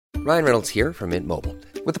Ryan Reynolds here from Mint Mobile.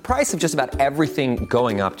 With the price of just about everything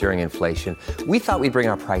going up during inflation, we thought we'd bring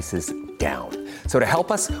our prices down. So to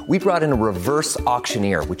help us, we brought in a reverse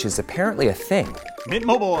auctioneer, which is apparently a thing. Mint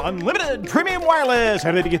Mobile Unlimited Premium Wireless.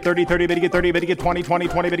 How to get 30, 30, bit to get 30, bit to get 20, 20,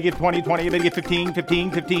 20, bit to get 20, 20, bit to get 15,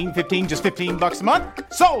 15, 15, 15, just $15 a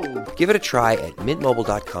month? Sold! Give it a try at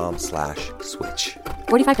mintmobile.com/switch.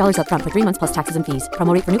 $45 up front for 3 months plus taxes and fees.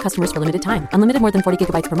 Promo rate for new customers for limited time. Unlimited more than 40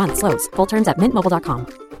 gigabytes per month. Slows full terms at mintmobile.com.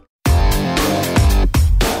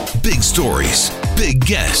 Big stories, big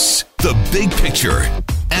guests, the big picture.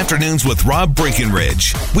 Afternoons with Rob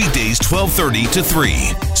Breckenridge. Weekdays 12:30 to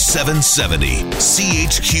 3, 770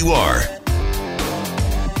 CHQR.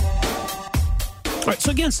 All right,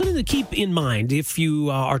 so again, something to keep in mind if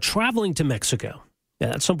you are traveling to Mexico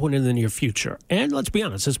at some point in the near future. And let's be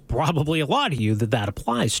honest, there's probably a lot of you that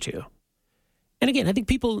applies to. And again, I think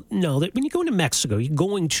people know that when you go into Mexico, you're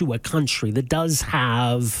going to a country that does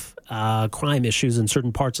have crime issues in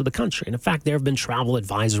certain parts of the country. And in fact, there have been travel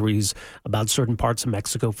advisories about certain parts of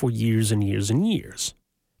Mexico for years and years and years.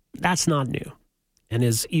 That's not new. And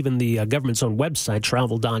as even the government's own website,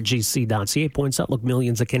 travel.gc.ca, points out, look,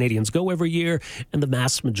 millions of Canadians go every year, and the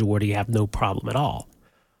vast majority have no problem at all.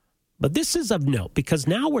 But this is of note because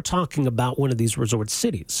now we're talking about one of these resort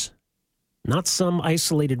cities, not some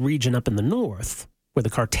isolated region up in the north where the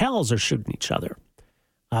cartels are shooting each other.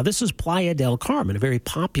 This is Playa del Carmen, a very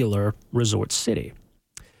popular resort city.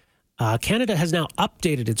 Canada has now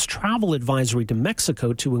updated its travel advisory to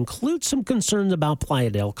Mexico to include some concerns about Playa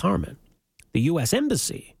del Carmen. The U.S.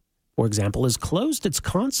 Embassy, for example, has closed its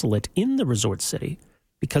consulate in the resort city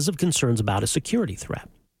because of concerns about a security threat.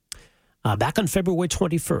 Back on February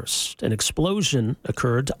 21st, an explosion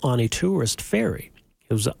occurred on a tourist ferry.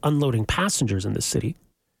 It was unloading passengers in the city.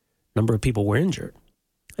 A number of people were injured.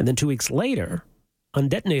 And then 2 weeks later,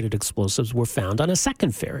 undetonated explosives were found on a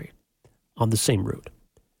second ferry on the same route.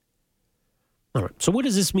 All right, so what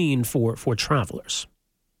does this mean for travelers?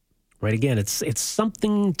 Right, again, it's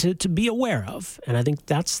something to be aware of, and I think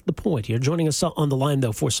that's the point here. Joining us on the line,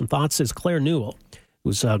 though, for some thoughts is Claire Newell,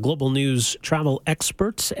 who's a Global News travel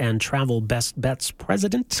expert and Travel Best Bets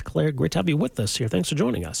president. Claire, great to have you with us here. Thanks for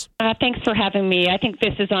joining us. Thanks for having me. I think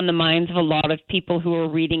this is on the minds of a lot of people who are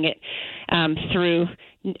reading it through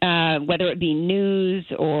whether it be news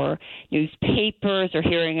or newspapers or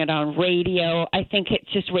hearing it on radio. I think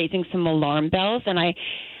it's just raising some alarm bells, and I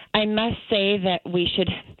must say that we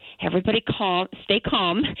should everybody stay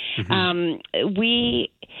calm. Mm-hmm.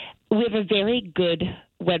 We have a very good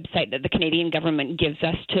website that the Canadian government gives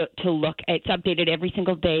us to look at. It's updated every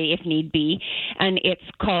single day if need be, and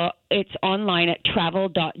it's online at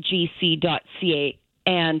travel.gc.ca.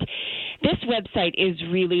 And this website is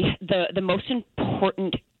really the most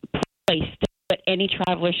important place that any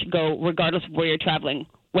traveler should go, regardless of where you're traveling,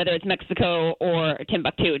 whether it's Mexico or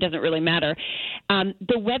Timbuktu. It doesn't really matter.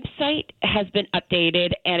 The website has been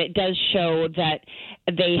updated, and it does show that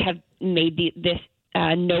they have made this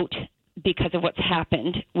note because of what's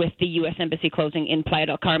happened with the U.S. Embassy closing in Playa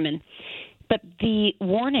del Carmen. But the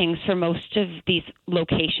warnings for most of these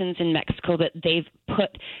locations in Mexico that they've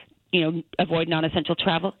put, avoid non-essential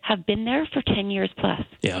travel, have been there for 10 years plus.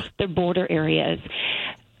 Yeah. They're border areas.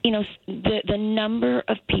 The number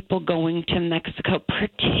of people going to Mexico,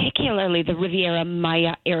 particularly the Riviera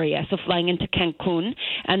Maya area, so flying into Cancun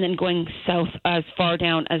and then going south as far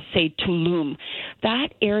down as, say, Tulum,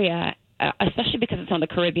 that area, especially because it's on the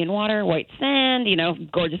Caribbean water, white sand,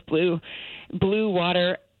 gorgeous blue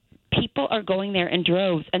water, people are going there in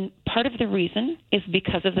droves. And part of the reason is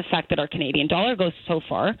because of the fact that our Canadian dollar goes so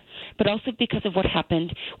far, but also because of what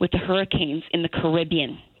happened with the hurricanes in the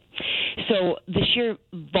Caribbean. So the sheer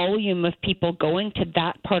volume of people going to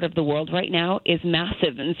that part of the world right now is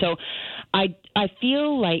massive. And so I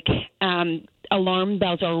feel like alarm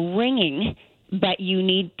bells are ringing, but you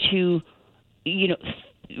need to,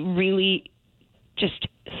 really just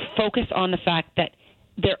focus on the fact that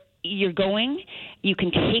you're going, you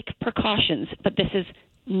can take precautions, but this is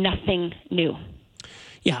nothing new.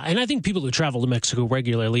 Yeah, and I think people who travel to Mexico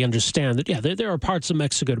regularly understand that, there are parts of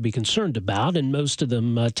Mexico to be concerned about, and most of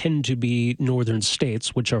them tend to be northern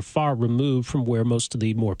states, which are far removed from where most of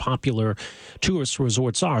the more popular tourist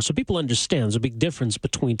resorts are. So people understand there's a big difference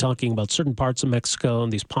between talking about certain parts of Mexico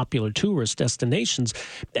and these popular tourist destinations.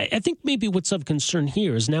 I think maybe what's of concern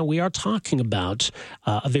here is now we are talking about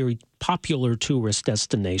a very popular tourist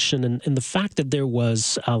destination, and the fact that there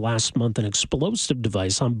was last month an explosive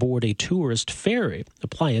device on board a tourist ferry, the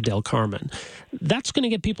Playa del Carmen, that's going to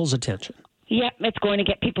get people's attention. Yeah, it's going to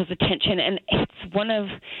get people's attention, and it's one of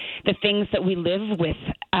the things that we live with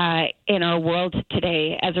in our world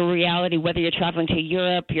today as a reality, whether you're traveling to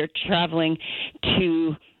Europe, you're traveling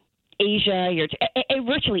to Asia, you're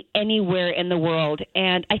virtually anywhere in the world.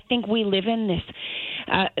 And I think we live in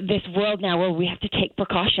this world now where we have to take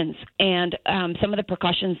precautions. And some of the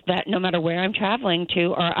precautions that no matter where I'm traveling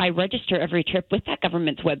to are I register every trip with that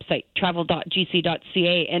government's website,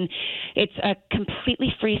 travel.gc.ca. And it's a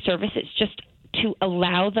completely free service. It's just to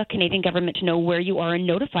allow the Canadian government to know where you are and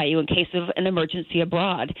notify you in case of an emergency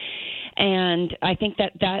abroad. And I think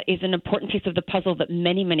that is an important piece of the puzzle that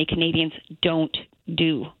many, many Canadians don't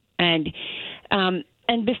do. And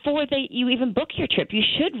before you even book your trip, you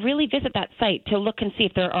should really visit that site to look and see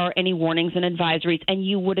if there are any warnings and advisories. And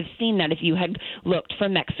you would have seen that if you had looked for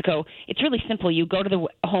Mexico. It's really simple. You go to the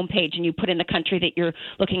homepage and you put in the country that you're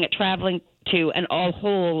looking at traveling to, and a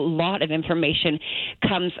whole lot of information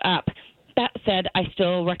comes up. That said, I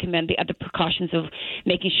still recommend the other precautions of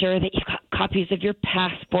making sure that you've got copies of your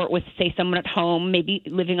passport with, say, someone at home, maybe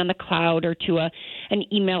living on the cloud, or to an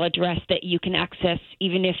email address that you can access.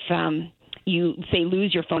 Even if you, say,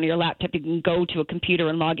 lose your phone or your laptop, you can go to a computer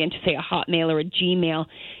and log into, say, a Hotmail or a Gmail.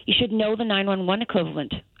 You should know the 911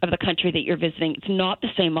 equivalent of the country that you're visiting. It's not the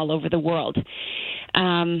same all over the world.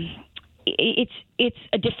 It's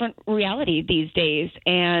a different reality these days,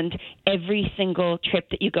 and every single trip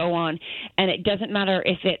that you go on, and it doesn't matter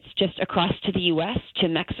if it's just across to the U.S., to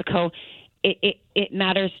Mexico, it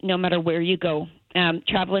matters no matter where you go.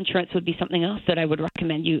 Travel insurance would be something else that I would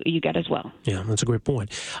recommend you get as well. Yeah, that's a great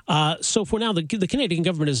point. So for now, the Canadian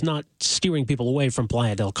government is not steering people away from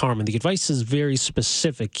Playa del Carmen. The advice is very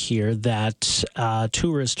specific here that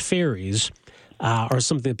tourist ferries are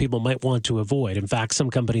something that people might want to avoid. In fact, some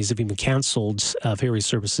companies have even canceled ferry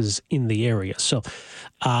services in the area. So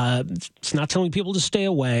it's not telling people to stay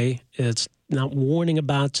away. It's not warning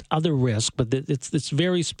about other risks, but it's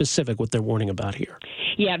very specific what they're warning about here.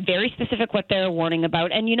 Yeah, very specific what they're warning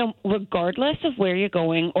about. And, regardless of where you're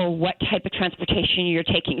going or what type of transportation you're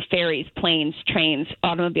taking, ferries, planes, trains,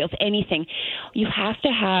 automobiles, anything, you have to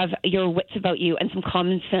have your wits about you and some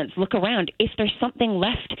common sense. Look around. If there's something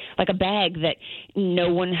left, like a bag that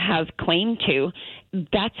no one has claim to,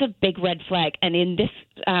 that's a big red flag. And in this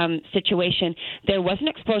situation, there was an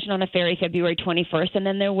explosion on a ferry February 21st, and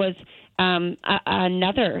then there was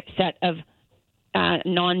another set of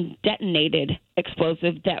non-detonated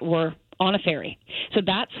explosives that were on a ferry. So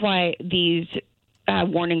that's why these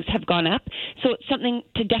warnings have gone up. So it's something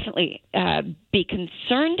to definitely be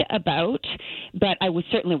concerned about, but I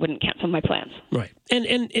certainly wouldn't cancel my plans. Right. And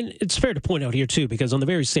it's fair to point out here, too, because on the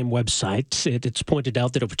very same website, it's pointed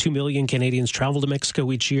out that over 2 million Canadians travel to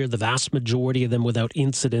Mexico each year, the vast majority of them without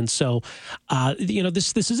incident. So,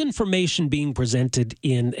 this is information being presented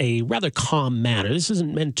in a rather calm manner. This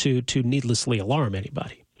isn't meant to needlessly alarm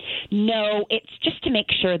anybody. No, it's just to make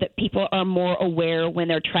sure that people are more aware when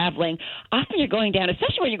they're traveling. Often you're going down,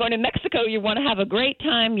 especially when you're going to Mexico, you want to have a great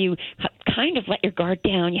time. You kind of let your guard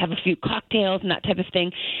down. You have a few cocktails and that type of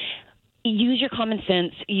thing. Use your common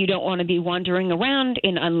sense. You don't want to be wandering around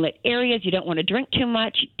in unlit areas. You don't want to drink too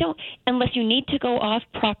much. Unless you need to go off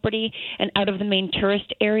property and out of the main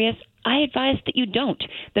tourist areas, I advise that you don't.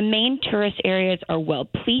 The main tourist areas are well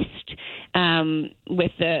policed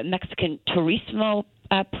with the Mexican Turismo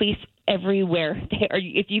police everywhere.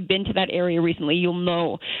 If you've been to that area recently, you'll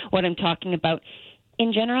know what I'm talking about.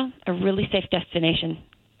 In general, a really safe destination.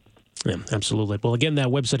 Yeah, absolutely. Well, again, that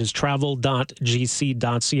website is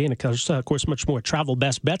travel.gc.ca, and of course, much more,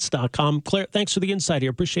 travelbestbets.com. Claire, thanks for the insight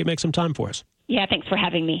here. Appreciate you making some time for us. Yeah, thanks for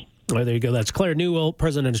having me. All right, there you go. That's Claire Newell,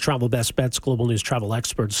 president of Travel Best Bets, Global News travel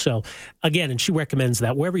experts. So, again, and she recommends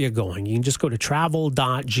that wherever you're going, you can just go to travel.gc.ca,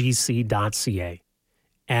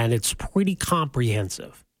 and it's pretty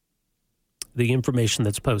comprehensive, the information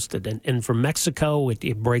that's posted. And for Mexico,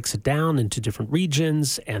 it breaks it down into different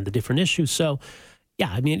regions and the different issues. So, yeah,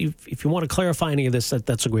 I mean, if you want to clarify any of this,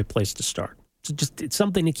 that's a great place to start. So it's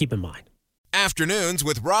something to keep in mind. Afternoons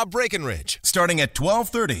with Rob Breckenridge, starting at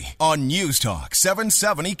 12:30 on News Talk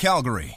 770 Calgary.